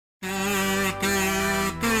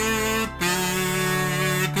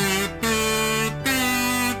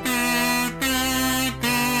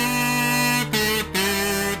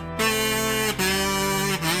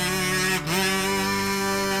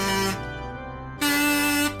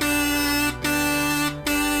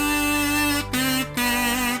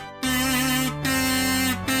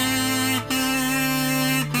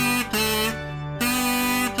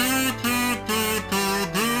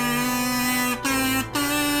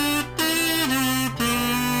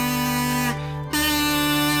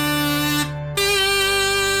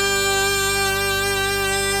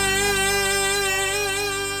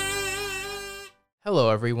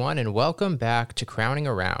everyone, and welcome back to Crowning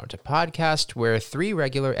Around, a podcast where three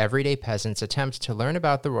regular everyday peasants attempt to learn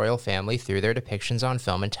about the royal family through their depictions on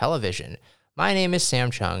film and television. My name is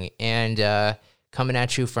Sam Chung, and coming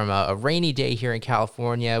at you from a rainy day here in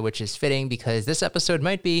California, which is fitting because this episode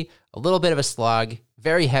might be a little bit of a slog,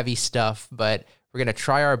 very heavy stuff, but we're going to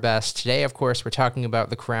try our best. Today, of course, we're talking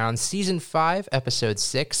about The Crown, Season 5, Episode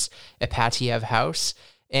 6, Ipatiev House.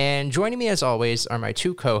 And joining me, as always, are my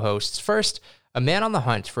two co-hosts. First, a man on the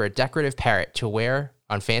hunt for a decorative parrot to wear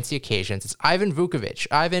on fancy occasions. It's Ivan Vukovic.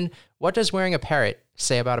 Ivan, what does wearing a parrot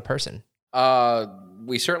say about a person?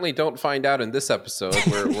 We certainly don't find out in this episode.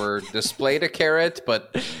 We're displayed a carrot,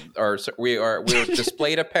 we're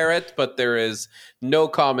displayed a parrot, but there is no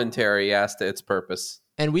commentary as to its purpose.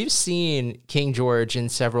 And we've seen King George in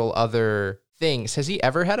several other things. Has he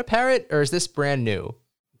ever had a parrot, or is this brand new?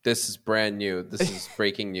 This is brand new. This is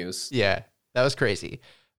breaking news. Yeah, that was crazy.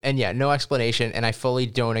 And yeah, no explanation, and I fully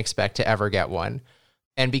don't expect to ever get one.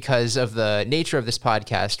 And because of the nature of this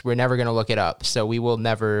podcast, we're never going to look it up, so we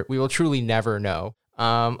will truly never know.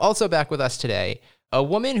 Also back with us today, a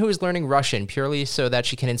woman who is learning Russian purely so that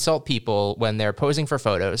she can insult people when they're posing for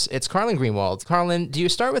photos. It's Carlin Greenwald. Carlin, do you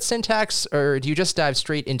start with syntax, or do you just dive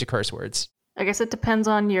straight into curse words? I guess it depends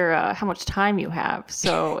on your how much time you have.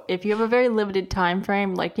 So if you have a very limited time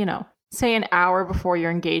frame, like, say an hour before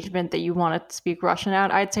your engagement that you want to speak Russian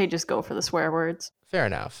out, I'd say just go for the swear words. Fair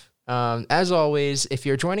enough. As always, if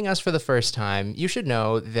you're joining us for the first time, you should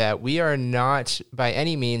know that we are not by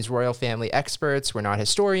any means royal family experts. We're not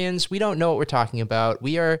historians. We don't know what we're talking about.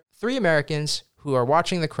 We are three Americans who are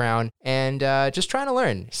watching The Crown and just trying to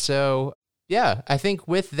learn. So yeah, I think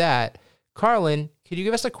with that, Carlin, could you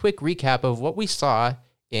give us a quick recap of what we saw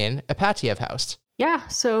in Ipatiev House? Yeah,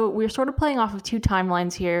 so we're sort of playing off of two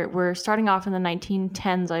timelines here. We're starting off in the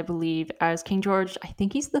 1910s, I believe, as King George, I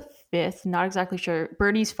think he's the fifth, not exactly sure,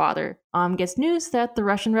 Bertie's father, gets news that the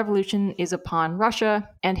Russian Revolution is upon Russia,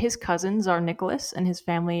 and his cousin, Tsar Nicholas, and his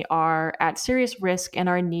family are at serious risk and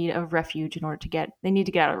are in need of refuge they need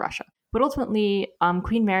to get out of Russia. But ultimately,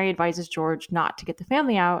 Queen Mary advises George not to get the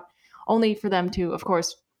family out, only for them to, of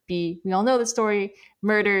course, we all know the story,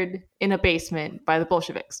 murdered in a basement by the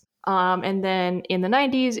Bolsheviks. And then in the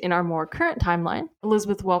 90s, in our more current timeline,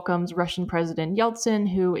 Elizabeth welcomes Russian President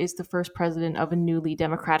Yeltsin, who is the first president of a newly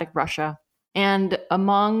democratic Russia. And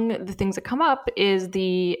among the things that come up is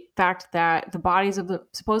the fact that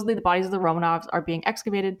supposedly the bodies of the Romanovs are being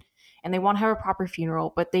excavated, and they want to have a proper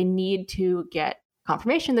funeral, but they need to get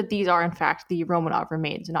confirmation that these are in fact the Romanov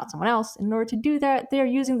remains and not someone else. In order to do that, they are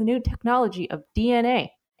using the new technology of DNA.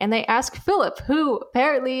 And they ask Philip, who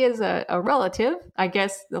apparently is a relative, I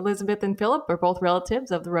guess Elizabeth and Philip are both relatives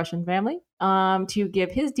of the Russian family, to give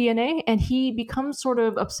his DNA. And he becomes sort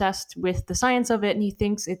of obsessed with the science of it, and he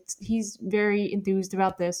thinks he's very enthused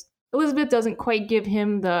about this. Elizabeth doesn't quite give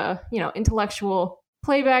him the, intellectual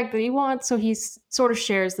playback that he wants, so he sort of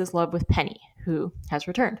shares this love with Penny, who has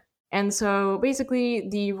returned. And so basically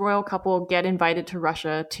the royal couple get invited to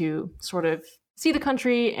Russia to sort of see the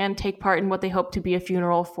country and take part in what they hope to be a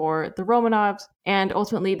funeral for the Romanovs. And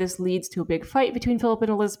ultimately, this leads to a big fight between Philip and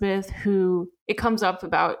Elizabeth, it comes up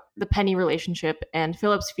about the Penny relationship and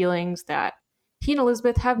Philip's feelings that he and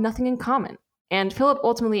Elizabeth have nothing in common. And Philip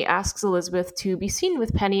ultimately asks Elizabeth to be seen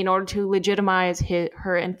with Penny in order to legitimize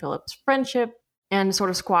her and Philip's friendship and sort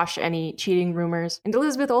of squash any cheating rumors. And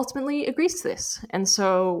Elizabeth ultimately agrees to this. And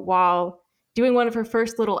so while doing one of her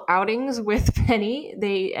first little outings with Penny,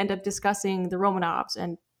 they end up discussing the Romanovs,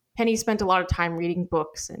 and Penny spent a lot of time reading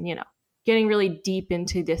books and, getting really deep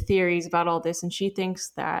into the theories about all this. And she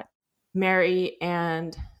thinks that Mary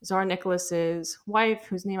and Tsar Nicholas's wife,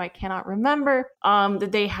 whose name I cannot remember,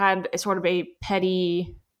 that they had a sort of a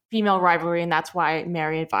petty female rivalry, and that's why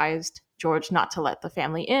Mary advised George not to let the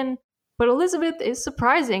family in. But Elizabeth is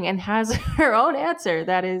surprising and has her own answer.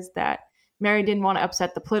 That is that Mary didn't want to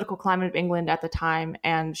upset the political climate of England at the time,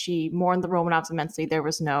 and she mourned the Romanovs immensely. There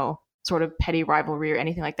was no sort of petty rivalry or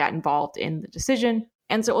anything like that involved in the decision.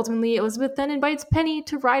 And so ultimately, Elizabeth then invites Penny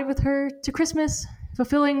to ride with her to Christmas,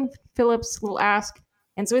 fulfilling Philip's little ask.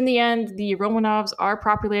 And so in the end, the Romanovs are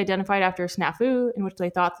properly identified after a snafu in which they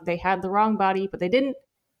thought that they had the wrong body, but they didn't.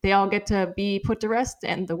 They all get to be put to rest,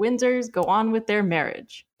 and the Windsors go on with their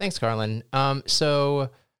marriage. Thanks, Carlin. So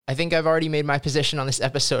I think I've already made my position on this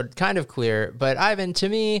episode kind of clear, but Ivan, to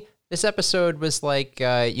me, this episode was like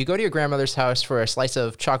you go to your grandmother's house for a slice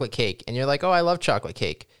of chocolate cake, and you're like, oh, I love chocolate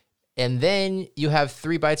cake. And then you have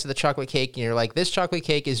 3 bites of the chocolate cake, and you're like, this chocolate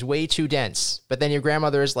cake is way too dense. But then your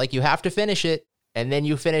grandmother is like, you have to finish it, and then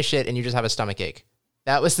you finish it, and you just have a stomachache.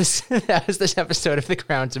 That was this that was this episode of The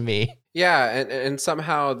Crown to me. Yeah, and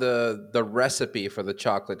somehow the recipe for the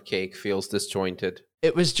chocolate cake feels disjointed.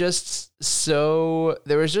 It was just so,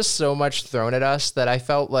 there was just so much thrown at us that I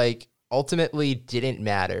felt like ultimately didn't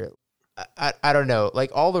matter. I don't know,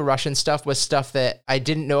 like all the Russian stuff was stuff that I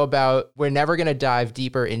didn't know about. We're never going to dive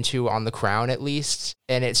deeper into on The Crown, at least.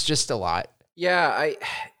 And it's just a lot. Yeah,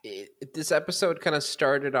 this episode kind of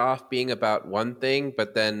started off being about one thing,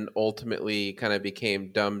 but then ultimately kind of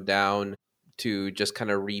became dumbed down to just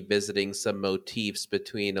kind of revisiting some motifs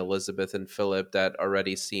between Elizabeth and Philip that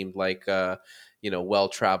already seemed like a,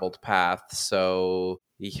 well-traveled path. So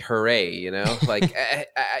hooray, like, I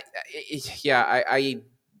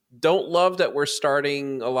don't love that we're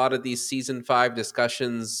starting a lot of these season 5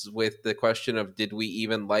 discussions with the question of, did we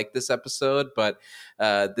even like this episode? But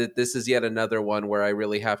this is yet another one where I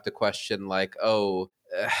really have to question, like,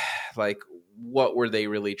 like, what were they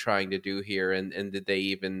really trying to do here? And did they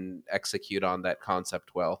even execute on that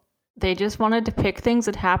concept well? They just wanted to pick things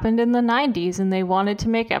that happened in the 90s and they wanted to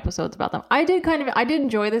make episodes about them. I did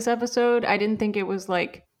enjoy this episode. I didn't think it was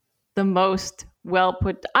like the most well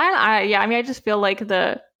put. I just feel like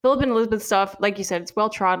the Philip and Elizabeth stuff, like you said, it's well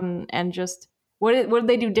trodden, and just what did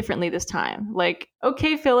they do differently this time? Like,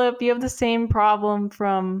 okay, Philip, you have the same problem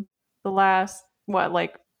from the last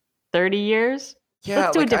 30 years. Yeah,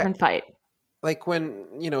 let's do a different fight. Like when,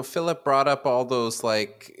 Philip brought up all those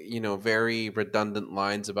very redundant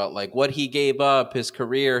lines about like what he gave up, his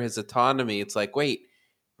career, his autonomy. It's like, wait,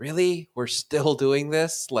 really? We're still doing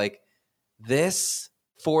this? Like this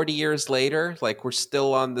 40 years later? Like we're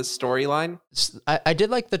still on this storyline? I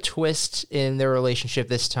did like the twist in their relationship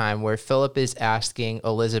this time where Philip is asking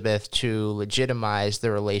Elizabeth to legitimize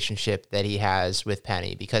the relationship that he has with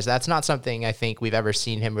Penny, because that's not something I think we've ever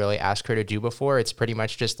seen him really ask her to do before. It's pretty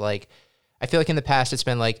much just like, I feel like in the past it's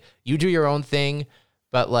been like, you do your own thing,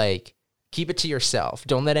 but like keep it to yourself.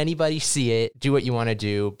 Don't let anybody see it. Do what you want to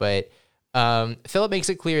do. But Philip makes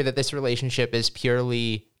it clear that this relationship is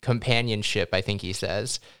purely companionship, I think he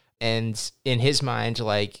says. And in his mind,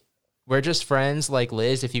 like, we're just friends, like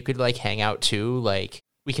Liz, if you could like hang out too, like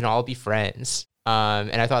we can all be friends.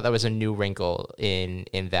 And I thought that was a new wrinkle in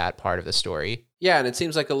that part of the story. Yeah, and it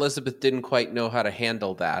seems like Elizabeth didn't quite know how to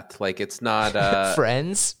handle that. Like it's not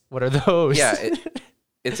friends? What are those? Yeah,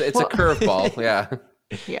 it's a curveball. Yeah.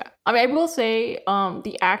 Yeah. I mean, I will say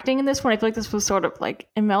the acting in this one, I feel like this was sort of like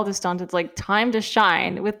Imelda stunt. It's like time to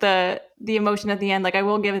shine with the emotion at the end. Like I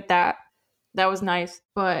will give it that. That was nice.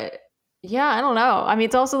 But yeah, I don't know. I mean,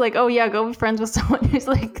 it's also like, oh yeah, go be friends with someone who's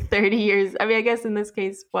like 30 years. I mean, I guess in this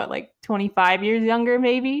case, 25 years younger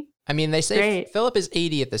maybe? I mean, they say Philip is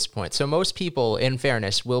 80 at this point. So most people, in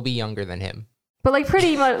fairness, will be younger than him. But like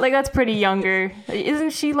pretty much, like that's pretty younger.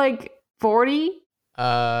 Isn't she like 40?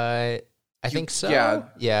 I think so.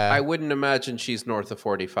 Yeah. I wouldn't imagine she's north of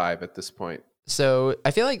 45 at this point. So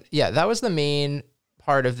I feel like, yeah, that was the main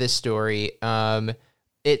part of this story.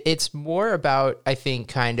 It's more about, I think,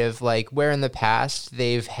 kind of like where in the past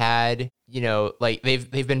they've had, like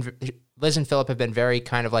they've been, Liz and Philip have been very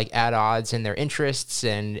kind of like at odds in their interests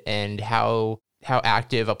and how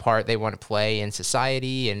active a part they want to play in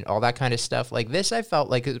society and all that kind of stuff. Like this, I felt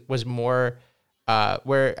like it was more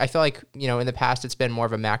where I feel like, in the past it's been more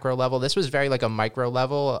of a macro level. This was very like a micro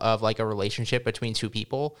level of like a relationship between two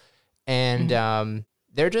people. And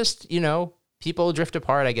they're just, people drift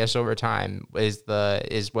apart, I guess, over time is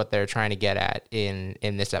what they're trying to get at in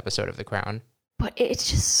this episode of The Crown. But it's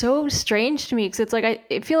just so strange to me because it's like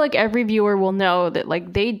I feel like every viewer will know that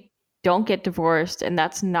like they don't get divorced, and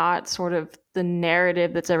that's not sort of the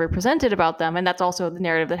narrative that's ever presented about them, and that's also the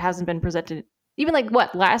narrative that hasn't been presented. Even like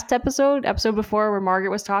last episode before where Margaret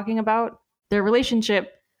was talking about their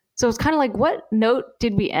relationship. So it's kind of like, what note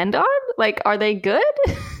did we end on? Like, are they good?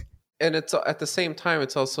 And it's at the same time,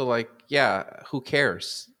 it's also like, yeah, who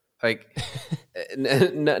cares? Like,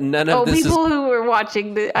 none of this people who were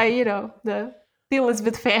watching the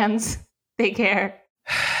Elizabeth fans, they care.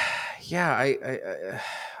 Yeah,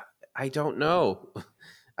 I don't know.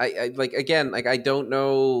 I don't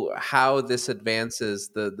know how this advances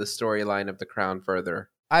the storyline of The Crown further.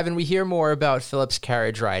 Ivan, we hear more about Philip's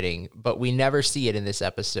carriage riding, but we never see it in this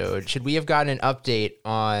episode. Should we have gotten an update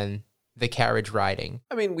on the carriage riding?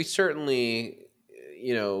 I mean, we certainly,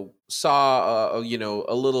 saw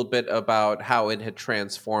a little bit about how it had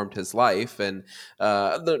transformed his life, and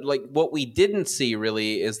what we didn't see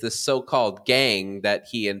really is this so-called gang that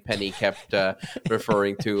he and Penny kept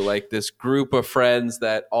referring to, like this group of friends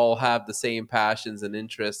that all have the same passions and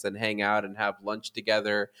interests and hang out and have lunch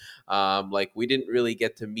together. Like we didn't really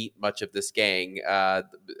get to meet much of this gang,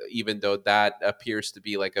 even though that appears to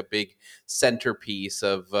be like a big centerpiece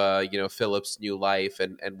of Philip's new life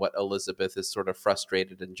and what Elizabeth is sort of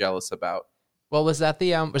frustrated and jealous about. Well, was that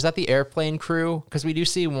the airplane crew? Because we do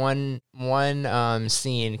see one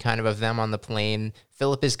scene kind of them on the plane.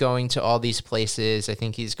 Philip is going to all these places. I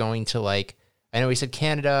think he's going to I know he said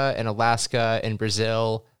Canada and Alaska and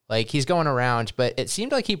Brazil. Like he's going around, but it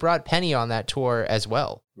seemed like he brought Penny on that tour as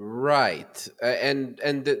well. Right.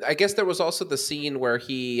 I guess there was also the scene where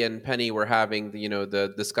he and Penny were having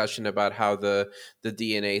the discussion about how the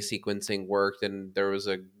DNA sequencing worked, and there was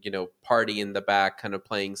a party in the back kind of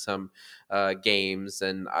playing some games,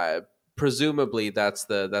 and presumably that's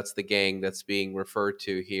the gang that's being referred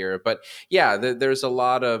to here. But yeah, there's a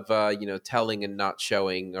lot of telling and not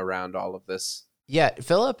showing around all of this. Yeah,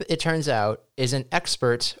 Philip, it turns out, is an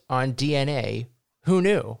expert on DNA. Who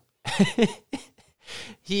knew?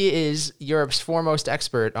 He is Europe's foremost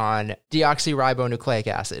expert on deoxyribonucleic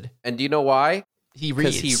acid. And do you know why? He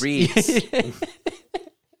reads. Because he reads.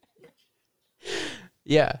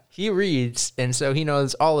 Yeah, he reads, and so he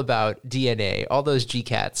knows all about DNA, all those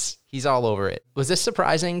GCATs. He's all over it. Was this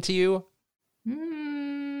surprising to you?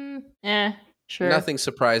 Sure. Nothing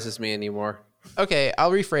surprises me anymore. Okay,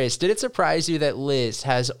 I'll rephrase. Did it surprise you that Liz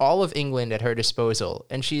has all of England at her disposal,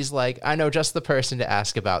 and she's like, I know just the person to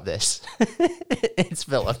ask about this. It's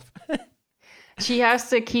Philip. She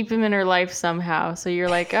has to keep him in her life somehow. So you're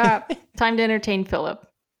like, time to entertain Philip.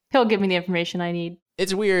 He'll give me the information I need.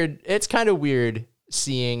 It's weird. It's kind of weird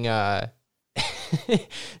seeing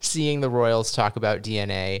seeing the royals talk about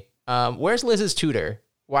DNA. Where's Liz's tutor?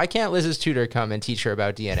 Why can't Liz's tutor come and teach her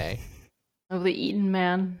about DNA? Of the Eton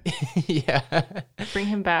man. Yeah. Bring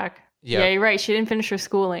him back. Yep. Yeah, you're right. She didn't finish her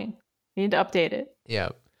schooling. We need to update it. Yeah.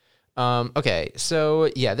 Okay,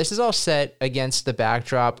 so yeah, this is all set against the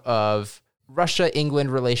backdrop of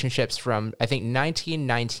Russia-England relationships from, I think,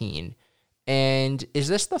 1919. And is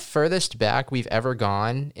this the furthest back we've ever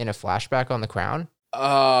gone in a flashback on the Crown?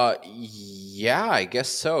 Yeah, I guess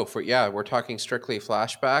so. We're talking strictly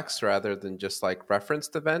flashbacks rather than just like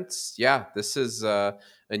referenced events. Yeah, this is a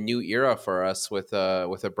new era for us with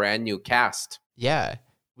a brand new cast. Yeah,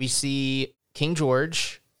 we see King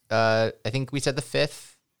George. I think we said the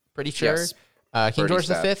 5th. Pretty sure. Yes. King George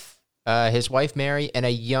V, his wife Mary, and a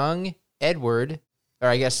young Edward, or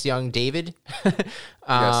I guess young David.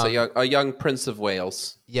 Yes, a young Prince of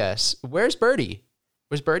Wales. Yes. Where's Bertie?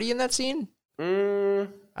 Was Bertie in that scene? I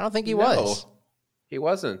don't think he was. He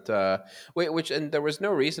wasn't. And there was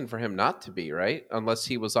no reason for him not to be, right? Unless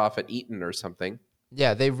he was off at Eton or something.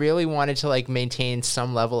 Yeah, they really wanted to maintain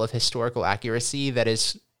some level of historical accuracy that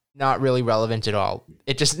is not really relevant at all.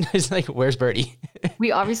 It just is like, where's Bertie?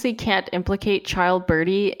 We obviously can't implicate child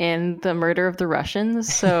Bertie in the murder of the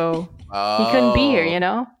Russians, so he couldn't be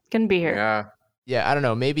here, Couldn't be here. Yeah. Yeah, I don't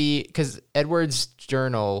know. Maybe because Edward's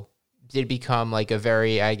journal did become a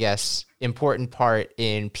very, I guess, important part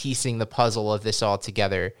in piecing the puzzle of this all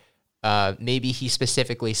together. Maybe he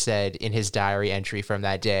specifically said in his diary entry from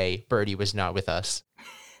that day, Bertie was not with us.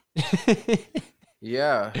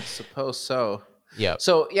 Yeah, I suppose so. Yeah.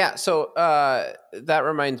 So that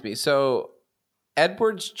reminds me. So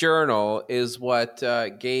Edward's journal is what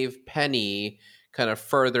gave Penny kind of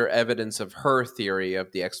further evidence of her theory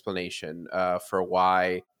of the explanation for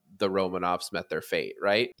why the Romanovs met their fate,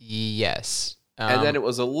 right? Yes. And then it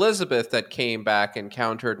was Elizabeth that came back and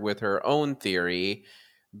countered with her own theory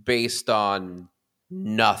based on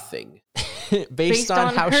nothing. based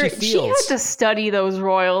on how she feels. She had to study those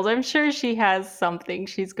royals. I'm sure she has something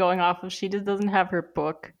she's going off of. She just doesn't have her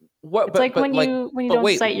book. When you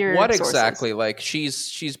don't cite your sources. Exactly?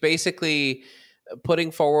 She's basically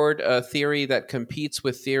putting forward a theory that competes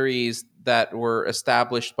with theories that were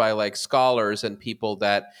established by scholars and people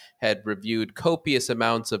that had reviewed copious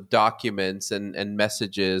amounts of documents and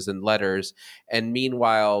messages and letters. And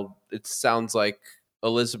meanwhile, it sounds like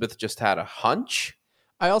Elizabeth just had a hunch.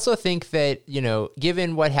 I also think that,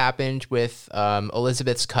 given what happened with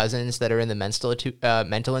Elizabeth's cousins that are in the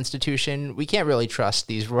mental institution, we can't really trust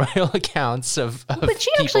these royal accounts of But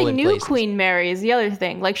she actually knew places. Queen Mary is the other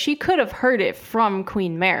thing. She could have heard it from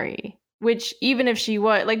Queen Mary, which even if she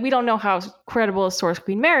was, we don't know how credible a source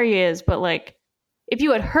Queen Mary is, but if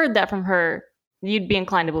you had heard that from her, you'd be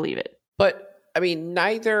inclined to believe it. But, I mean,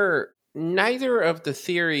 neither of the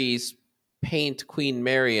theories paint Queen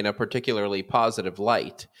Mary in a particularly positive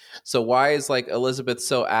light. So why is like Elizabeth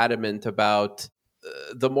so adamant about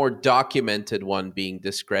the more documented one being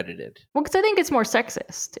discredited? Well, because I think it's more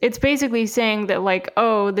sexist. It's basically saying that, like,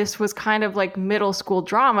 oh, this was kind of like middle school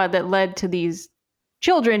drama that led to these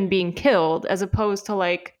children being killed, as opposed to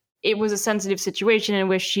like it was a sensitive situation in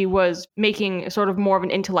which she was making sort of more of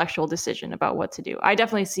an intellectual decision about what to do. I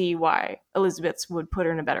definitely see why Elizabeth's would put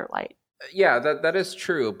her in a better light. Yeah, that is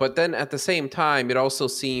true. But then at the same time, it also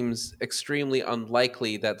seems extremely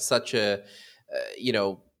unlikely that such a,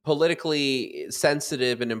 politically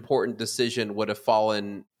sensitive and important decision would have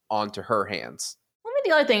fallen onto her hands. Well,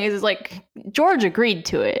 the other thing is like George agreed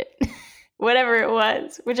to it, whatever it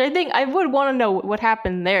was, which I think I would want to know what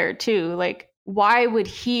happened there too. Like, why would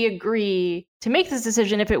he agree to make this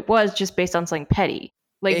decision if it was just based on something petty?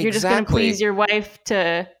 Like, you're just going to please your wife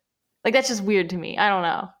to, like, that's just weird to me. I don't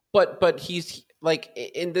know. But he's like,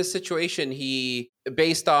 in this situation, he,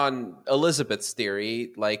 based on Elizabeth's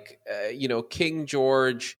theory, like, King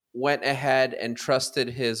George went ahead and trusted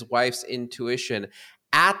his wife's intuition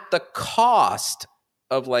at the cost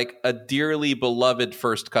of like a dearly beloved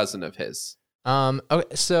first cousin of his. Okay,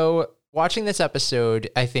 so watching this episode,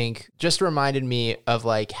 I think just reminded me of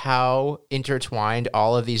like how intertwined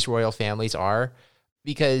all of these royal families are,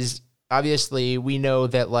 because obviously we know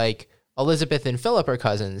that like Elizabeth and Philip are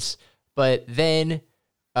cousins, but then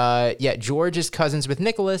George is cousins with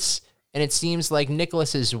Nicholas, and it seems like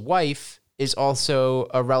Nicholas's wife is also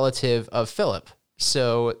a relative of Philip.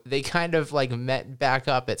 So they kind of like met back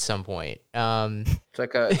up at some point.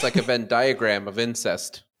 It's like a Venn diagram of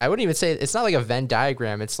incest. I wouldn't even say it's not like a Venn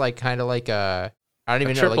diagram. It's like kind of like I don't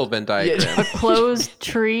even know. Triple Venn diagram. A closed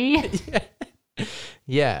tree.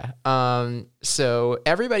 Yeah. So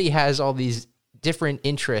everybody has all these different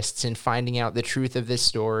interests in finding out the truth of this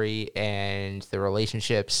story and the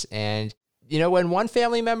relationships. And, when one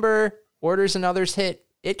family member orders another's hit,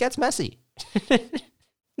 it gets messy.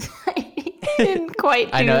 I didn't quite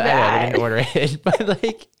do I know, that. I didn't order it, but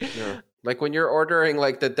like... Yeah. Like when you're ordering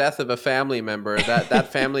like the death of a family member,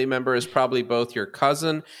 that family member is probably both your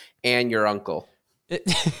cousin and your uncle.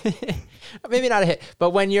 Maybe not a hit,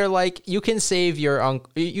 but when you're like, you can save your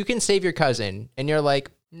you can save your cousin, and you're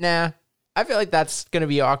like, nah, I feel like that's going to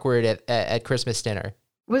be awkward at Christmas dinner.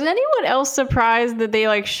 Was anyone else surprised that they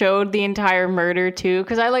like showed the entire murder too?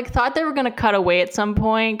 Because I like thought they were going to cut away at some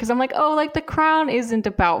point, because I'm like, oh, like The Crown isn't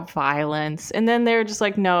about violence. And then they're just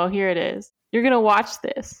like, no, here it is. You're going to watch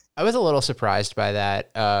this. I was a little surprised by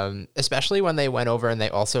that, especially when they went over and they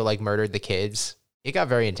also like murdered the kids. It got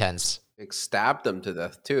very intense. Like stabbed them to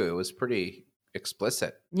death too. It was pretty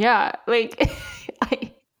explicit. Yeah, like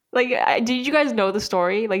did you guys know the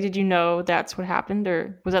story? Like, did you know that's what happened,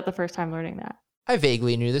 or was that the first time learning that? I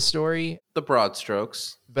vaguely knew the story, the broad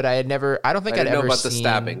strokes, but I don't think I'd ever know about seen the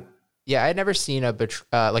stabbing. Yeah, I'd never seen a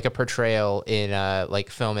portrayal in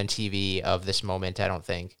like film and TV of this moment. I don't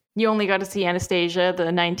think. You only got to see Anastasia, the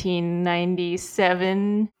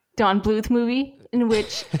 1997 Don Bluth movie in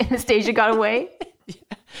which Anastasia got away.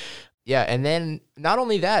 Yeah, and then not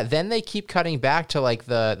only that, then they keep cutting back to like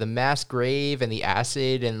the mass grave and the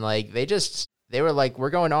acid, and like they were like, we're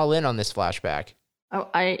going all in on this flashback. Oh,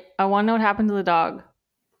 I want to know what happened to the dog.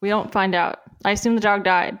 We don't find out. I assume the dog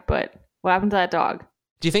died, but what happened to that dog?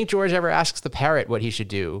 Do you think George ever asks the parrot what he should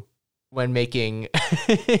do when making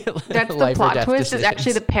that's the plot twist? Is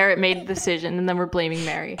actually the parrot made the decision, and then we're blaming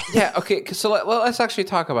Mary. Yeah, okay, so let's actually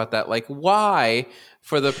talk about that. Like, why,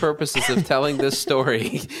 for the purposes of telling this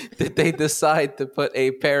story, did they decide to put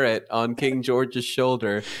a parrot on King George's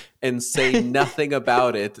shoulder and say nothing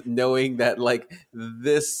about it, knowing that like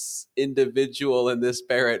this individual and this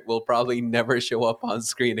parrot will probably never show up on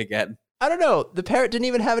screen again? I don't know. The parrot didn't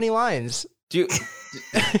even have any lines. Do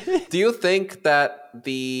you think that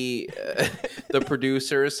the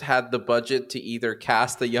producers had the budget to either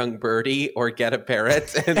cast a young birdie or get a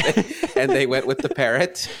parrot, and they went with the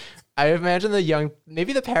parrot? I imagine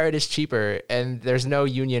maybe the parrot is cheaper, and there's no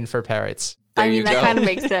union for parrots. I mean, that kind of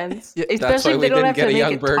makes sense, especially if they don't have to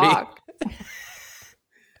make it talk.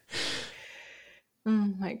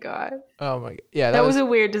 Oh my god. Oh my god. Yeah, that was a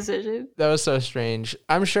weird decision. That was so strange.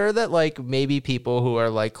 I'm sure that like maybe people who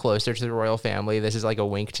are like closer to the royal family, this is like a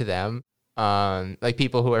wink to them. Like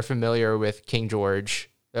people who are familiar with King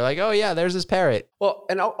George, they're like, oh yeah, there's this parrot. Well,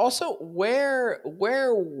 and also where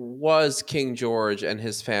was King George and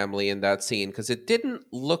his family in that scene? Because it didn't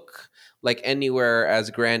look like anywhere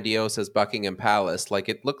as grandiose as Buckingham Palace. Like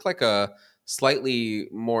it looked like a slightly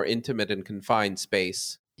more intimate and confined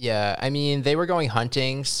space. Yeah, I mean, they were going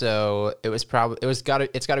hunting, so it's got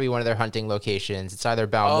to be one of their hunting locations. It's either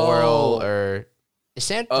Balmoral or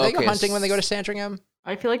Do they go hunting when they go to Sandringham?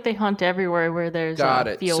 I feel like they hunt everywhere where there's got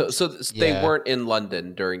it. fields. So they weren't in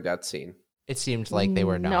London during that scene. It seemed like they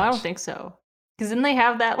were not. No, I don't think so. Because then they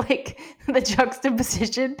have that, like, the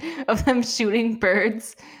juxtaposition of them shooting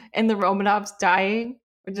birds and the Romanovs dying.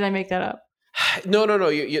 Or did I make that up? No.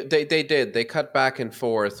 They did. They cut back and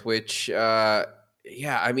forth, which, I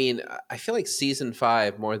mean, I feel like season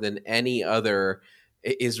 5, more than any other,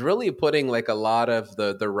 is really putting like a lot of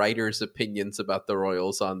the writers' opinions about the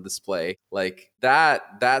royals on display. Like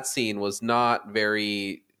that scene was not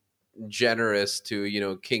very generous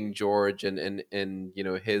to King George and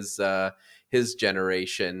his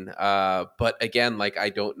generation, but again, like, I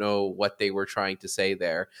don't know what they were trying to say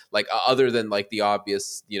there, like, other than like the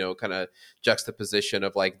obvious kind of juxtaposition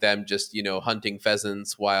of like them just hunting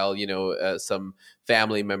pheasants while some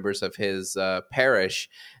family members of his perish.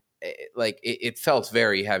 It felt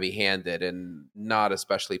very heavy-handed and not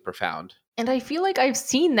especially profound. And I feel like I've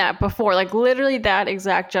seen that before, like literally that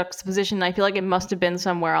exact juxtaposition. I feel like it must have been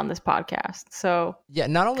somewhere on this podcast. So yeah,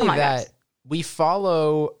 not only that, guys. We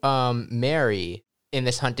follow Mary in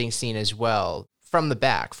this hunting scene as well, from the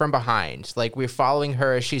back, from behind. Like, we're following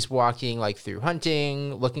her as she's walking like through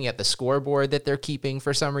hunting, looking at the scoreboard that they're keeping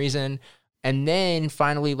for some reason. And then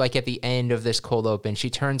finally, like at the end of this cold open,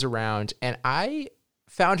 she turns around, and I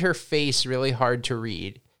found her face really hard to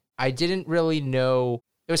read. I didn't really know.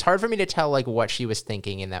 It was hard for me to tell like what she was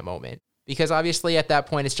thinking in that moment, because obviously at that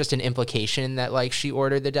point it's just an implication that like she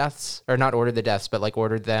ordered the deaths, or not ordered the deaths, but like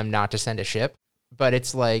ordered them not to send a ship. But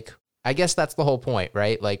it's like, I guess that's the whole point,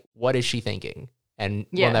 right? Like, what is she thinking? And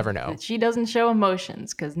we'll never know. She doesn't show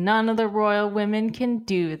emotions because none of the royal women can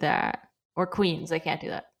do that, or queens. They can't do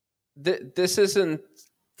that. This isn't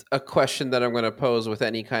a question that I'm going to pose with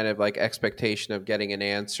any kind of like expectation of getting an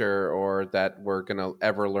answer, or that we're going to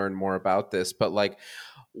ever learn more about this. But like,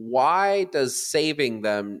 why does saving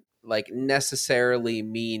them like necessarily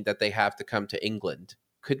mean that they have to come to England?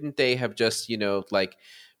 Couldn't they have just, like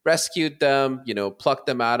rescued them, plucked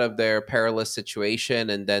them out of their perilous situation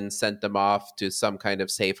and then sent them off to some kind of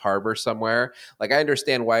safe harbor somewhere? Like, I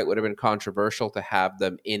understand why it would have been controversial to have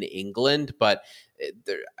them in England, but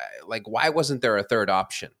like, why wasn't there a third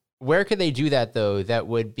option? Where could they do that though? That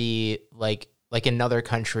would be like another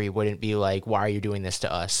country wouldn't be like, why are you doing this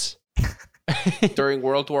to us? During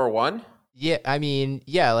World War I? Yeah, I mean,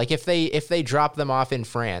 yeah, like if they drop them off in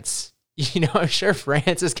France, I'm sure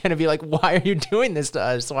France is going to be like, why are you doing this to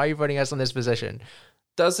us? Why are you putting us in this position?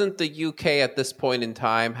 Doesn't the UK at this point in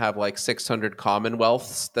time have like 600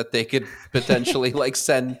 Commonwealths that they could potentially like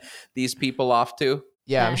send these people off to?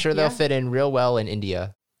 Yeah, I'm sure they'll fit in real well in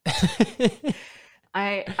India.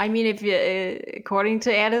 I mean, if you, according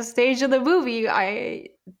to Anna's stage of the movie,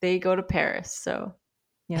 they go to Paris. So,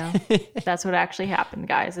 that's what actually happened,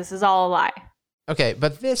 guys. This is all a lie. Okay,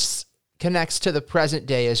 but this connects to the present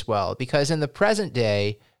day as well, because in the present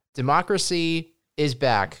day, democracy is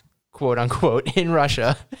back, quote unquote, in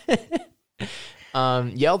Russia.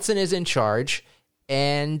 Yeltsin is in charge,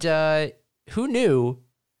 and who knew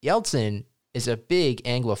Yeltsin is a big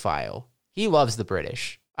Anglophile. He loves the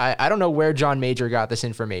British. I don't know where John Major got this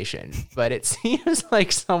information, but it seems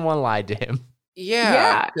like someone lied to him.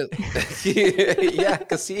 Yeah. Yeah,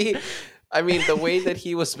 because I mean, the way that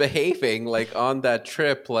he was behaving, like, on that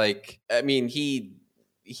trip, like, I mean, he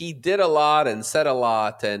did a lot and said a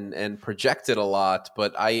lot and projected a lot,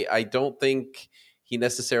 but I don't think he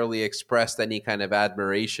necessarily expressed any kind of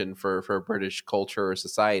admiration for British culture or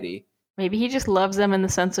society. Maybe he just loves them in the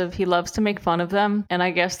sense of he loves to make fun of them, and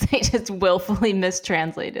I guess they just willfully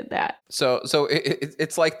mistranslated that. So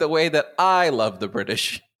it's like the way that I love the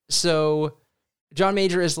British. So John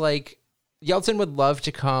Major is like, Yeltsin would love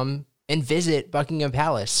to come and visit Buckingham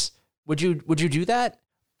Palace. Would you do that?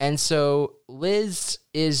 And so Liz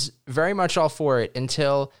is very much all for it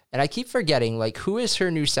until, and I keep forgetting, like, who is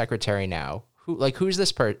her new secretary now? Who's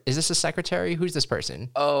this is this a secretary? Who's this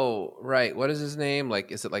person? Oh, right. What is his name?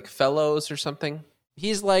 Like, is it like Fellows or something?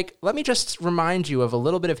 He's like, let me just remind you of a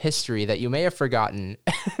little bit of history that you may have forgotten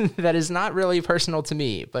that is not really personal to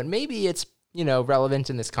me, but maybe it's, relevant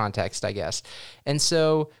in this context, I guess. And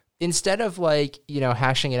so instead of like,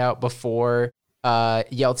 hashing it out before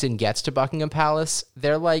Yeltsin gets to Buckingham Palace,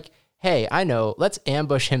 they're like, hey, I know, let's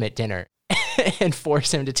ambush him at dinner and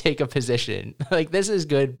force him to take a position. Like, this is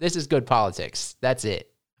good politics. That's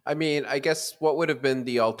it. I mean, I guess what would have been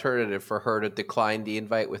the alternative for her to decline the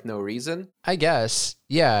invite with no reason? I guess,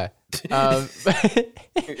 yeah.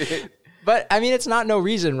 But I mean, it's not no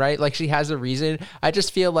reason, right? Like, she has a reason. I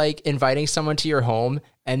just feel like inviting someone to your home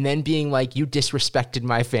and then being like, you disrespected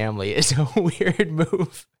my family is a weird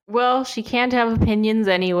move. Well, she can't have opinions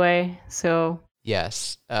anyway, so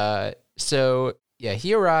Yes. So yeah,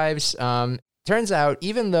 he arrives. Turns out,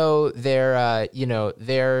 even though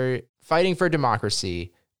they're fighting for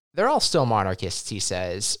democracy, they're all still monarchists, he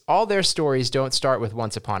says. All their stories don't start with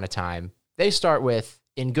once upon a time. They start with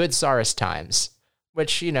in good Tsarist times,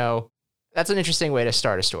 which, that's an interesting way to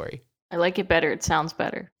start a story. I like it better. It sounds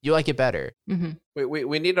better. You like it better. Mm-hmm.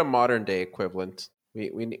 We need a modern day equivalent.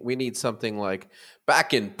 We need something like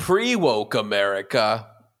back in pre-woke America.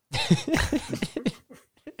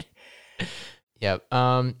 Yep.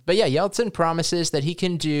 But yeah, Yeltsin promises that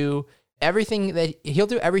he'll do everything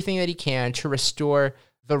that he can to restore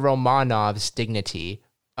the Romanovs' dignity,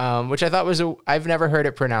 which I thought I've never heard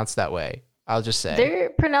it pronounced that way. I'll just say. They're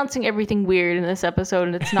pronouncing everything weird in this episode,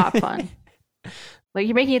 and it's not fun. Like,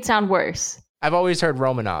 you're making it sound worse. I've always heard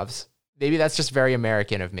Romanovs. Maybe that's just very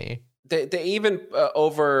American of me. They even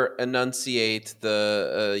over enunciate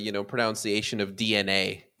the pronunciation of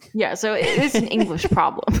DNA. Yeah, so it's an English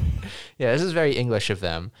problem. Yeah, this is very English of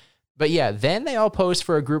them. But yeah, then they all pose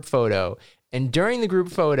for a group photo. And during the group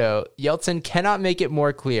photo, Yeltsin cannot make it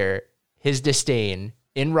more clear his disdain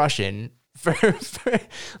in Russian for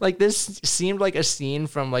like, this seemed like a scene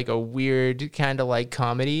from like a weird kind of like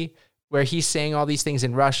comedy where he's saying all these things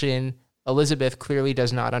in Russian. Elizabeth clearly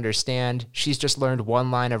does not understand. She's just learned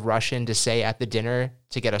one line of Russian to say at the dinner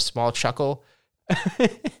to get a small chuckle.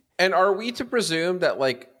 And are we to presume that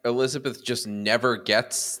like Elizabeth just never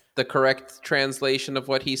gets the correct translation of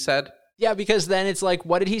what he said? Yeah, because then it's like,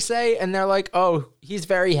 what did he say? And they're like, oh, he's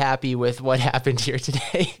very happy with what happened here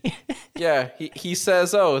today. Yeah, he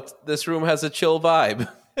says, oh, this room has a chill vibe.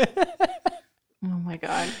 Oh my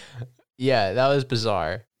God. Yeah, that was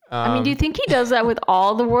bizarre. I mean, do you think he does that with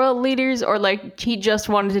all the world leaders, or like he just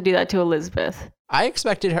wanted to do that to Elizabeth? I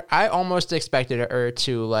almost expected her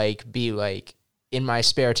to like be like, in my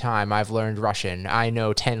spare time, I've learned Russian. I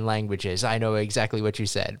know 10 languages. I know exactly what you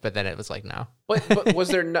said. But then it was like, no. But was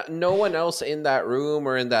there no one else in that room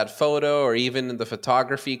or in that photo or even in the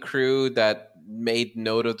photography crew that made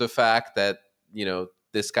note of the fact that,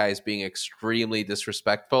 this guy is being extremely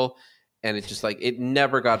disrespectful? And it just like, it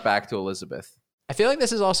never got back to Elizabeth. I feel like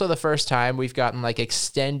this is also the first time we've gotten like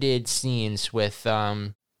extended scenes with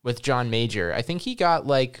John Major. I think he got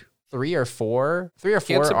like three or four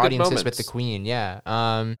audiences with the Queen.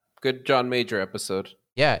 Yeah. Good John Major episode.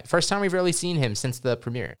 Yeah. First time we've really seen him since the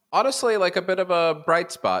premiere. Honestly, like a bit of a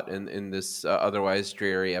bright spot in this otherwise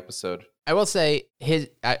dreary episode. I will say his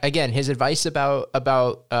advice about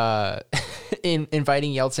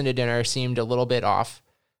inviting Yeltsin to dinner seemed a little bit off.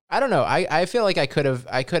 I don't know. I feel like I could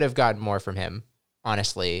have gotten more from him.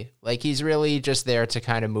 Honestly, like he's really just there to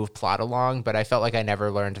kind of move plot along, but I felt like I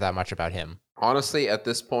never learned that much about him. Honestly, at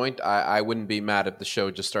this point, I wouldn't be mad if the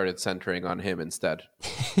show just started centering on him instead.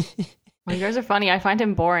 Well, you guys are funny. I find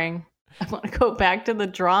him boring. I want to go back to the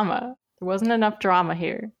drama. There wasn't enough drama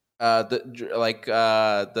here. The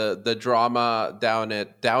drama down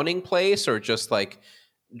at Downing Place, or just like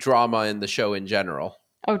drama in the show in general?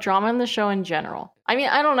 Oh, drama in the show in general. I mean,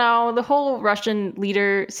 I don't know. The whole Russian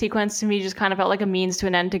leader sequence to me just kind of felt like a means to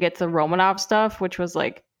an end to get to the Romanov stuff, which was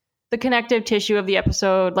like the connective tissue of the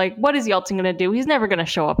episode. Like, what is Yeltsin going to do? He's never going to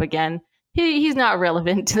show up again. He's not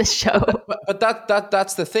relevant to the show. But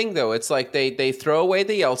that's the thing, though. It's like they throw away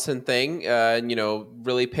the Yeltsin thing, and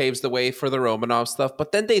really paves the way for the Romanov stuff.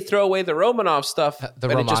 But then they throw away the Romanov stuff,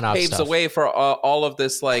 and it just paves the way for all of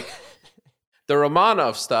this, like the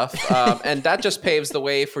Romanov stuff, and that just paves the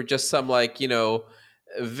way for just some like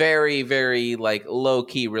very, very like low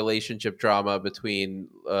key relationship drama between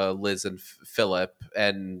Liz and Philip,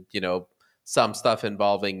 and some stuff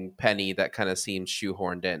involving Penny that kind of seems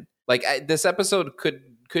shoehorned in. Like this episode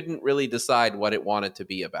couldn't really decide what it wanted to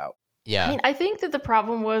be about. Yeah, I mean, I think that the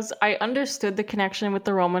problem was I understood the connection with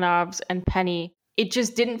the Romanovs and Penny. It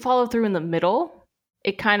just didn't follow through in the middle.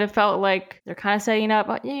 It kind of felt like they're kind of setting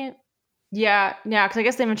up. Yeah, because I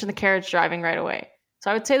guess they mentioned the carriage driving right away.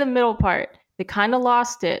 So I would say the middle part, they kind of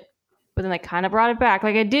lost it, but then they kind of brought it back.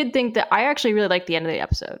 Like I did think that I actually really liked the end of the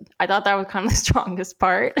episode. I thought that was kind of the strongest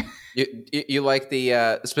part. You like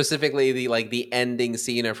the specifically the ending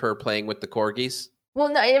scene of her playing with the corgis? Well,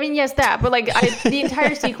 no, I mean yes, that, but like the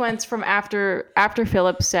entire sequence from after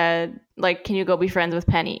Philip said like, "Can you go be friends with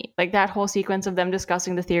Penny?" Like that whole sequence of them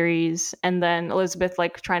discussing the theories, and then Elizabeth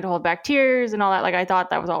like trying to hold back tears and all that. Like I thought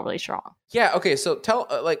that was all really strong. Yeah. Okay. So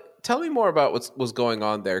tell me more about what was going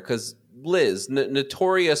on there, because Liz,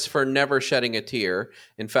 notorious for never shedding a tear.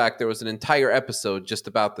 In fact, there was an entire episode just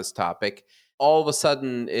about this topic. All of a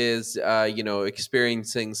sudden is,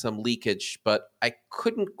 experiencing some leakage, but I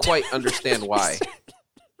couldn't quite understand why.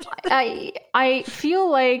 I feel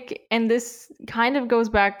like, and this kind of goes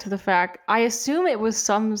back to the fact, I assume it was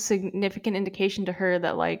some significant indication to her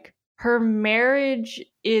that like her marriage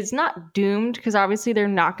is not doomed, because obviously they're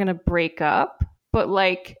not going to break up, but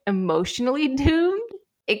like emotionally doomed.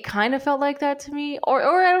 It kind of felt like that to me. Or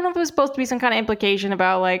I don't know if it was supposed to be some kind of implication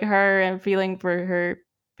about like her and feeling for her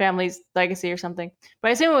family's legacy or something. But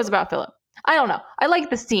I assume it was about Philip. I don't know. I like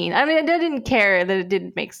the scene. I mean, I didn't care that it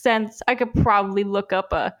didn't make sense. I could probably look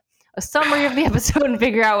up a summary of the episode and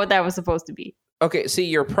figure out what that was supposed to be. Okay, see,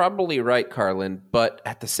 you're probably right, Carlin, but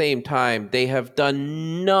at the same time, they have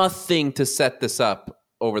done nothing to set this up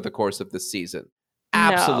over the course of this season.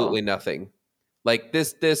 Absolutely nothing. Like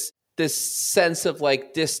this sense of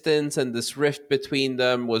like distance and this rift between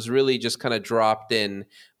them was really just kind of dropped in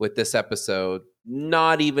with this episode.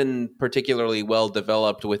 Not even particularly well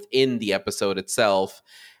developed within the episode itself.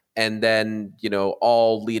 And then,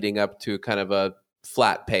 all leading up to kind of a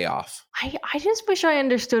flat payoff. I just wish I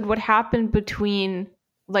understood what happened between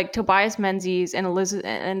like Tobias Menzies and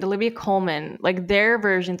Olivia Colman, like their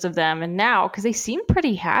versions of them and now, because they seem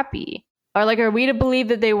pretty happy. Or like, are we to believe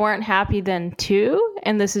that they weren't happy then too,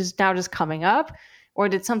 and this is now just coming up, or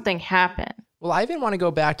did something happen? Well, I even want to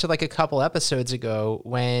go back to like a couple episodes ago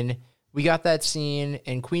when we got that scene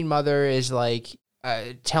and Queen Mother is like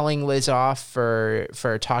telling Liz off for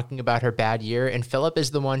talking about her bad year, and Philip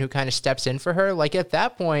is the one who kind of steps in for her. Like at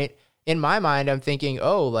that point, in my mind, I'm thinking,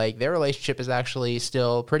 oh, like their relationship is actually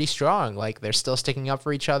still pretty strong. Like they're still sticking up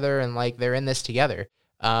for each other and like they're in this together.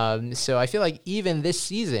 So I feel like even this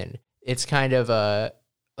season, it's kind of a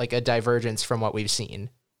divergence from what we've seen.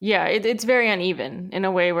 Yeah, it's very uneven in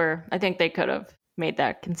a way where I think they could have made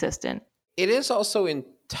that consistent. It is also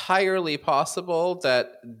entirely possible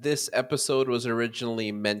that this episode was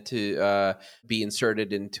originally meant to be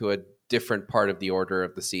inserted into a different part of the order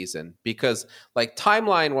of the season, because like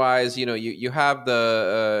timeline wise, you have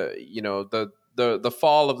the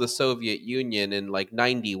fall of the Soviet Union in like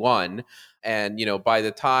 91. And, by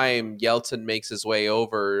the time Yeltsin makes his way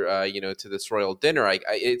over, to this royal dinner,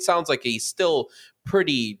 it sounds like he's still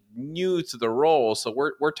pretty new to the role. So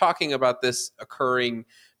we're talking about this occurring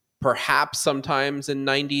perhaps sometimes in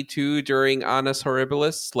 92 during Annus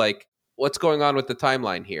Horribilis. Like, what's going on with the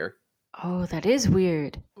timeline here? Oh, that is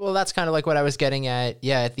weird. Well, that's kind of like what I was getting at,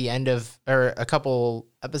 at the end of, or a couple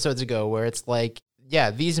episodes ago, where it's like,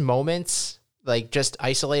 these moments, like just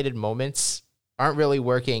isolated moments, aren't really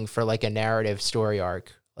working for like a narrative story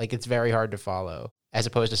arc. Like it's very hard to follow as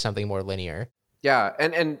opposed to something more linear. Yeah.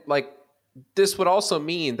 And like this would also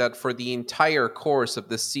mean that for the entire course of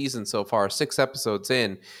this season so far, 6 episodes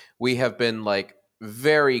in, we have been like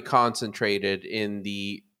very concentrated in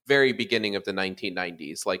the very beginning of the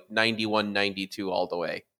 1990s, like 91, 92 all the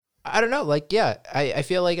way. I don't know. Like, I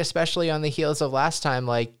feel like especially on the heels of last time,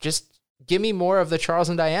 like just give me more of the Charles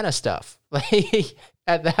and Diana stuff. Like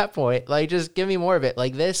at that point, like just give me more of it.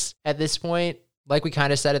 Like this, at this point, like we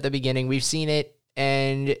kind of said at the beginning, we've seen it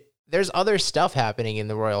and there's other stuff happening in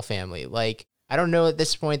the royal family. Like, I don't know at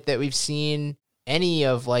this point that we've seen any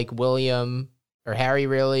of like William or Harry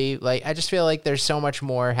really. Like, I just feel like there's so much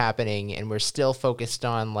more happening and we're still focused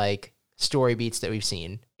on like story beats that we've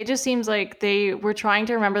seen. It just seems like they were trying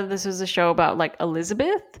to remember that this was a show about like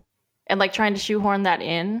Elizabeth and like trying to shoehorn that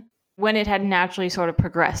in when it had naturally sort of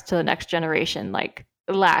progressed to the next generation, like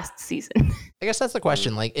last season. I guess that's the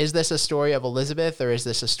question. Like, is this a story of Elizabeth or is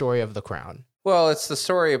this a story of the crown? Well, it's the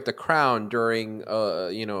story of the crown during,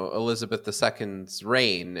 Elizabeth II's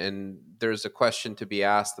reign. And there's a question to be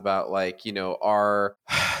asked about, like, are,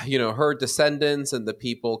 her descendants and the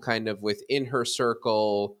people kind of within her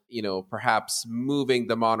circle, perhaps moving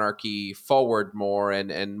the monarchy forward more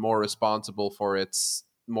and more responsible for its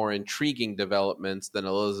more intriguing developments than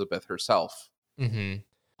Elizabeth herself. Mm-hmm.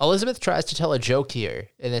 Elizabeth tries to tell a joke here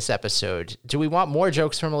in this episode. Do we want more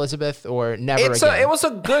jokes from Elizabeth or never again? It was a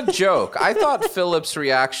good joke. I thought Philip's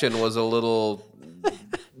reaction was a little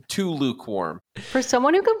too lukewarm. For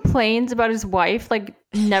someone who complains about his wife, like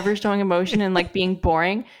never showing emotion and like being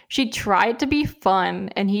boring, she tried to be fun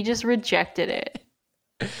and he just rejected it.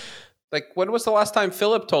 Like, when was the last time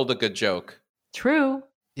Philip told a good joke? True.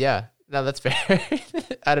 Yeah, no, that's fair.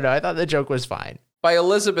 I don't know. I thought the joke was fine. By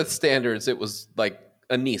Elizabeth standards, it was like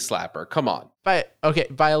a knee slapper. Come on. By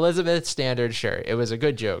Elizabeth's standards, sure, it was a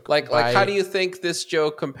good joke. Like how do you think this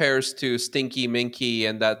joke compares to Stinky Minky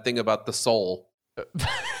and that thing about the soul?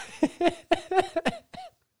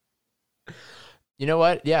 You know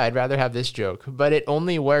what? Yeah, I'd rather have this joke, but it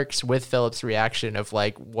only works with Philip's reaction of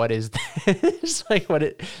like, what is this? Like,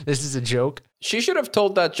 this is a joke? She should have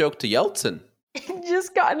told that joke to Yeltsin. It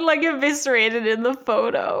just gotten like eviscerated in the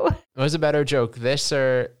photo. It was a better joke. This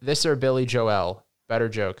or Billy Joel. Better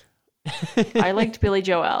joke. I liked Billy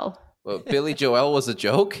Joel. Well, Billy Joel was a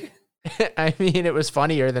joke? I mean, it was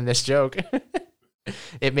funnier than this joke.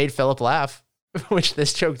 It made Philip laugh, which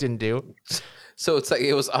this joke didn't do. So it's like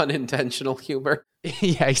it was unintentional humor.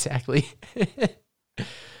 Yeah, exactly.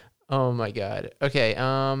 Oh my God. Okay.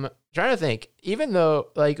 Trying to think, even though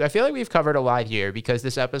like, I feel like we've covered a lot here because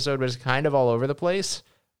this episode was kind of all over the place,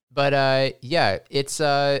 but, yeah, it's,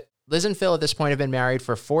 Liz and Phil at this point have been married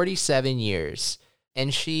for 47 years.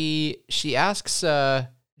 And she asks,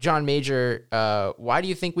 John Major, why do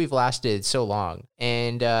you think we've lasted so long?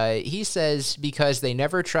 And, he says, because they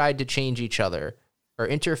never tried to change each other or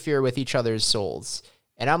interfere with each other's souls.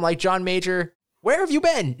 And I'm like, John Major, where have you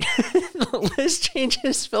been? Liz tries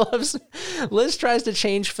to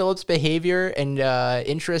change Philip's behavior and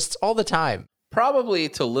interests all the time. Probably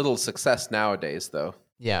to little success nowadays, though.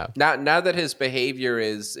 Yeah. Now that his behavior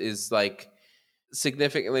is like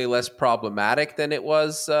significantly less problematic than it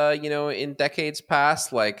was, in decades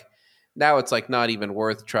past. Like now, it's like not even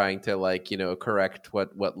worth trying to like correct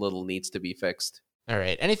what little needs to be fixed. All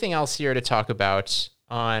right. Anything else here to talk about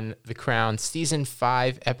on The Crown, season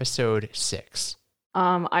 5, episode 6?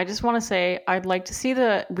 I just want to say I'd like to see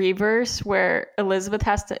the reverse where Philip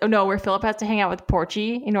has to hang out with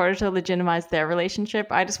Porchy in order to legitimize their relationship.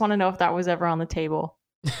 I just want to know if that was ever on the table.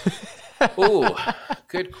 Ooh,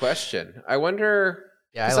 good question. I wonder.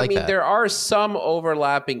 Yeah, I mean, there are some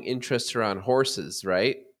overlapping interests around horses,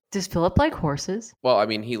 right? Does Philip like horses? Well, I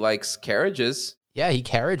mean, he likes carriages. Yeah, he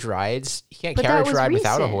carriage rides. He can't carriage ride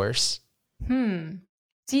without a horse.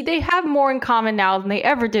 See, they have more in common now than they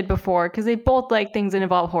ever did before because they both like things that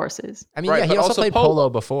involve horses. I mean, right, yeah, he also played polo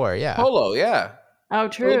before, yeah. Polo, yeah. Oh,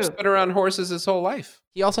 true. Philip's been around horses his whole life.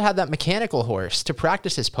 He also had that mechanical horse to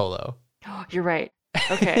practice his polo. You're right.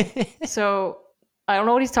 Okay, so I don't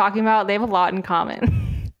know what he's talking about. They have a lot in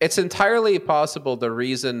common. It's entirely possible the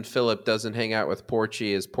reason Philip doesn't hang out with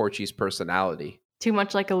Porchy is Porchy's personality. Too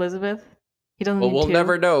much like Elizabeth? He doesn't. Well, we'll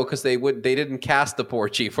never know because they didn't cast the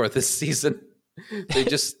Porchy for this season. They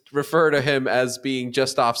just refer to him as being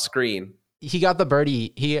just off screen. He got the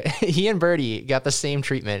birdie. He and Birdie got the same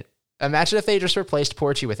treatment. Imagine if they just replaced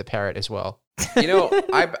Porchy with a parrot as well.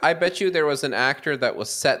 I bet you there was an actor that was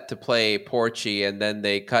set to play Porchy and then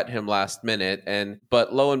they cut him last minute.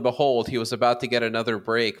 But lo and behold, he was about to get another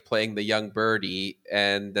break playing the young Birdie,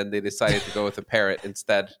 and then they decided to go with a parrot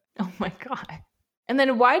instead. Oh my God. And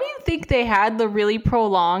then why do you think they had the really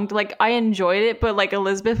prolonged, like I enjoyed it, but like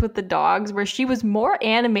Elizabeth with the dogs, where she was more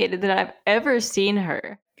animated than I've ever seen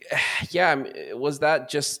her? Yeah, was that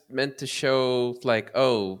just meant to show like,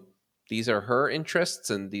 oh, these are her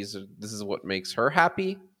interests and this is what makes her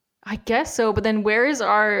happy? I guess so, but then where is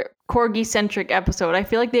our corgi-centric episode? I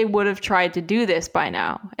feel like they would have tried to do this by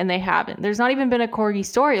now, and they haven't. There's not even been a corgi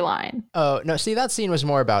storyline. Oh, no, see, that scene was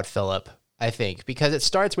more about Philip. I think, because it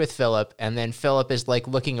starts with Philip and then Philip is like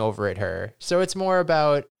looking over at her. So it's more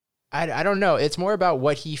about, I don't know. It's more about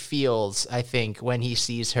what he feels, I think, when he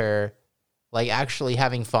sees her like actually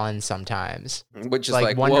having fun sometimes. Which is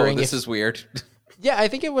like wondering, whoa, this is weird. Yeah, I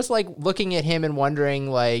think it was like looking at him and wondering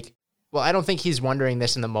like, well, I don't think he's wondering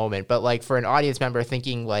this in the moment, but like for an audience member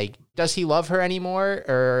thinking like, does he love her anymore?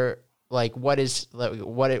 Or like, what does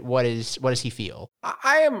he feel?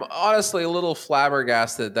 I am honestly a little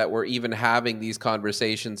flabbergasted that we're even having these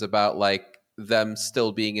conversations about like them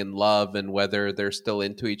still being in love and whether they're still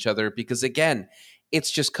into each other. Because again,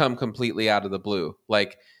 it's just come completely out of the blue.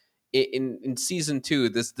 Like in season 2,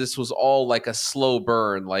 this was all like a slow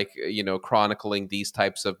burn, like, chronicling these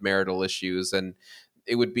types of marital issues, and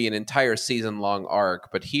it would be an entire season long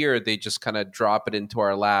arc. But here they just kind of drop it into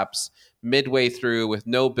our laps midway through with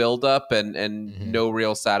no buildup and no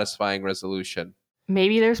real satisfying resolution.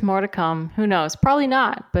 Maybe there's more to come. Who knows? Probably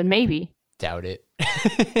not, but maybe. Doubt it.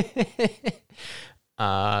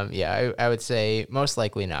 Yeah, I would say most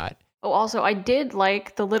likely not. Oh, also, I did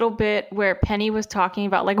like the little bit where Penny was talking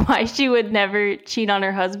about like why she would never cheat on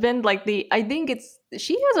her husband. Like I think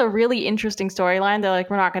she has a really interesting storyline that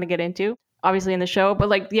like we're not going to get into, obviously in the show, but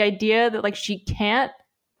like the idea that like she can't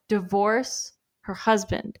divorce her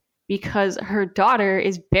husband because her daughter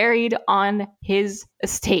is buried on his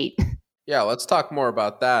estate. Yeah, let's talk more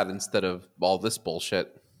about that instead of all this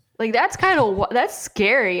bullshit. Like, that's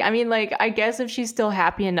scary. I mean, like, I guess if she's still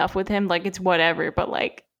happy enough with him, like, it's whatever. But,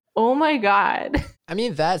 like, oh my God. I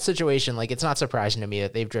mean, that situation, like, it's not surprising to me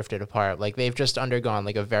that they've drifted apart. Like, they've just undergone,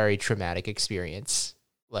 like, a very traumatic experience.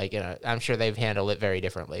 Like, I'm sure they've handled it very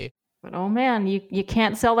differently. But, oh man, you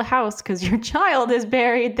can't sell the house because your child is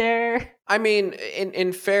buried there. I mean,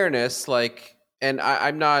 in fairness, like, and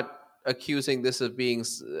I'm not accusing this of being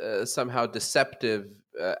somehow deceptive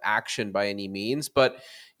action by any means, but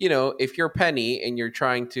if you're Penny and you're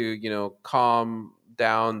trying to calm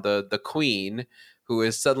down the queen, who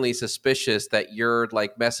is suddenly suspicious that you're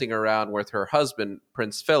like messing around with her husband,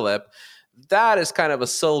 Prince Philip, that is kind of a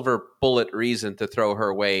silver bullet reason to throw her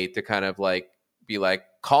away, to kind of like be like,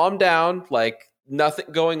 calm down, like nothing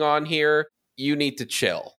going on here, you need to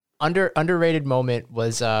chill. Underrated moment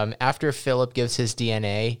was after Philip gives his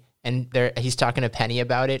DNA and he's talking to Penny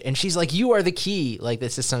about it, and she's like, "You are the key." Like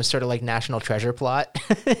this is some sort of like national treasure plot.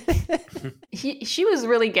 She was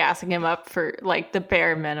really gassing him up for like the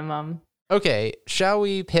bare minimum. Okay, shall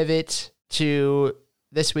we pivot to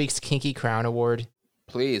this week's Kinky Crown Award?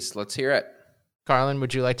 Please, let's hear it. Carlin,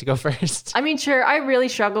 would you like to go first? I mean, sure. I really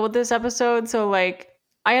struggle with this episode, so like,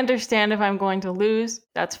 I understand if I'm going to lose.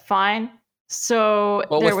 That's fine. So,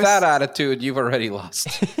 well, with that attitude, you've already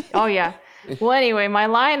lost. Oh yeah. Well, anyway, my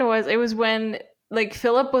line was when like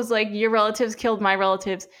Philip was like, "Your relatives killed my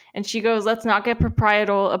relatives," and she goes, "Let's not get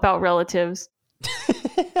proprietal about relatives."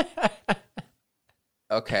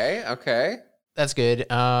 Okay. That's good.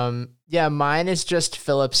 Yeah, mine is just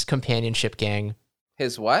Philip's companionship gang.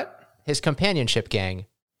 His what? His companionship gang.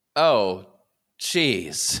 Oh,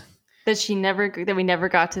 jeez. That we never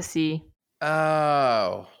got to see.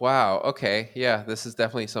 Oh, wow. Okay. Yeah, this is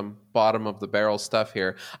definitely some bottom of the barrel stuff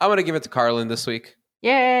here. I'm going to give it to Carlin this week.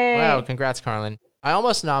 Yay! Wow, congrats, Carlin. I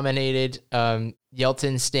almost nominated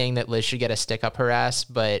Yelton saying that Liz should get a stick up her ass,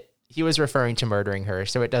 but he was referring to murdering her,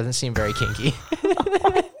 so it doesn't seem very kinky.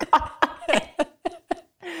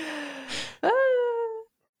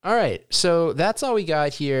 All right, so that's all we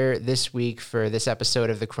got here this week for this episode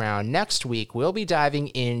of The Crown. Next week, we'll be diving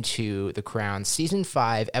into The Crown Season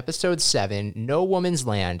 5, Episode 7, No Woman's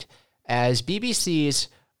Land, as BBC's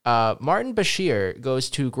Martin Bashir goes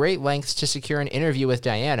to great lengths to secure an interview with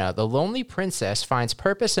Diana. The lonely princess finds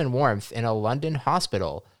purpose and warmth in a London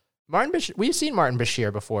hospital. We've seen Martin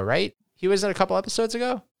Bashir before, right? He was in a couple episodes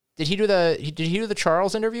ago. Did he do the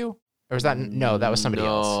Charles interview? Or was that that was somebody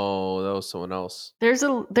else? No, that was someone else. There's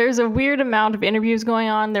a weird amount of interviews going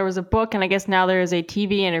on. There was a book, and I guess now there is a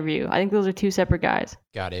TV interview. I think those are two separate guys.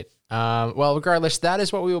 Got it. Well, regardless, that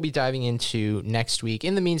is what we will be diving into next week.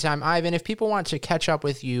 In the meantime, Ivan, if people want to catch up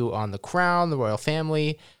with you on The Crown, the royal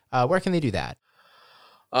family, where can they do that?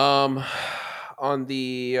 On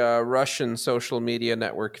the Russian social media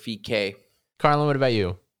network VK. Carlin, what about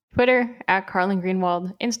you? Twitter @Carlin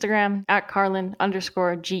Greenwald, Instagram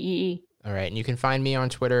 @Carlin_GEE. All right, and you can find me on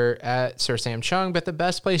Twitter @SirSamChung, but the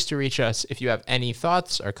best place to reach us if you have any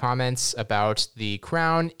thoughts or comments about The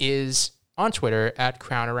Crown is on Twitter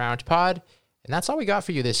 @CrownAroundPod. And that's all we got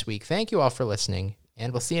for you this week. Thank you all for listening,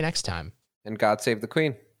 and we'll see you next time. And God save the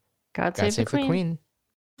Queen. God save the Queen.